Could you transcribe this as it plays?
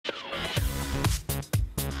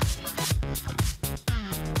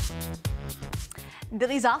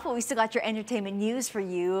Billy Zafo, we still got your entertainment news for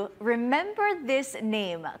you. Remember this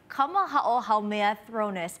name, Kamahao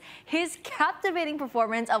Haumea-Thronas. His captivating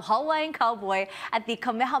performance of Hawaiian Cowboy at the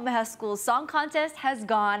Kamehameha School's Song Contest has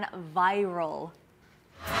gone viral.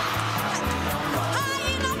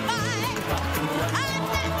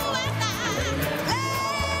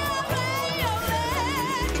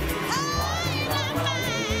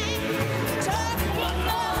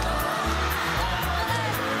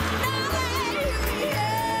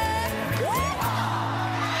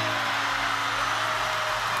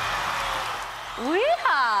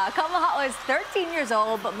 Kamahao is 13 years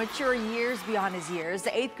old, but mature years beyond his years. The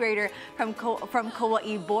 8th grader from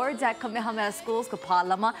Kauai boards at Kamehameha Schools,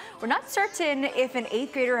 Kapalama. We're not certain if an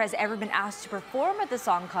 8th grader has ever been asked to perform at the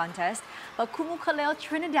song contest, but Kumukaleo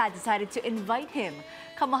Trinidad decided to invite him.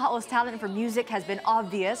 Kamahao's talent for music has been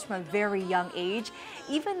obvious from a very young age,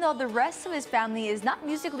 even though the rest of his family is not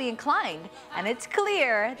musically inclined, and it's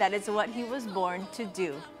clear that it's what he was born to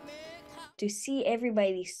do. To see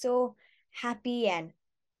everybody so happy and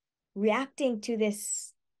reacting to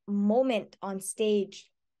this moment on stage,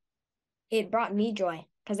 it brought me joy,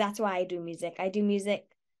 because that's why I do music. I do music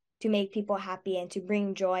to make people happy and to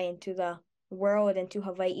bring joy into the world and to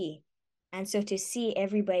Hawaii. And so to see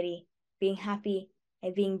everybody being happy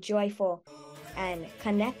and being joyful and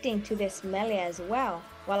connecting to this mele as well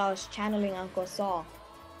while I was channeling Uncle Saul,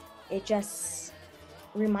 it just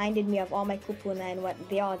reminded me of all my kupuna and what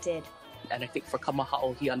they all did. And I think for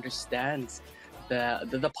Kamahao, he understands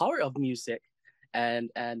the power of music and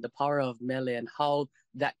the power of mele and how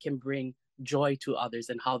that can bring joy to others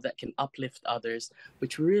and how that can uplift others,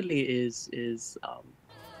 which really is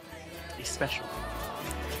special.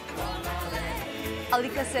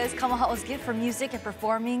 Alika says Kamahao's gift for music and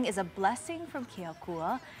performing is a blessing from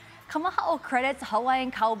Keakua. Kamahao credits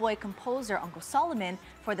Hawaiian Cowboy composer Uncle Solomon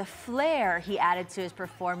for the flair he added to his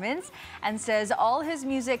performance, and says all his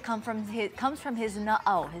music comes from his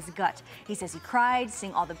na'au, his gut. He says he cried,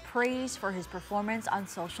 seeing all the praise for his performance on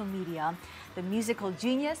social media. The musical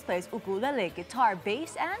genius plays ukulele, guitar,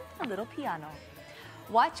 bass, and a little piano.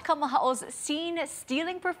 Watch Kamahao's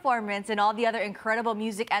scene-stealing performance and all the other incredible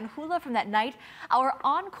music and hula from that night. Our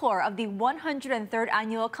encore of the 103rd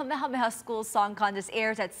Annual Kamehameha Schools Song Contest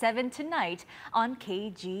airs at 7 tonight on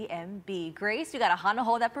KGMB. Grace, you got to hana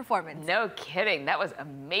hold that performance. No kidding. That was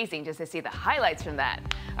amazing just to see the highlights from that.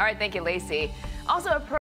 All right, thank you, Lacey. Also,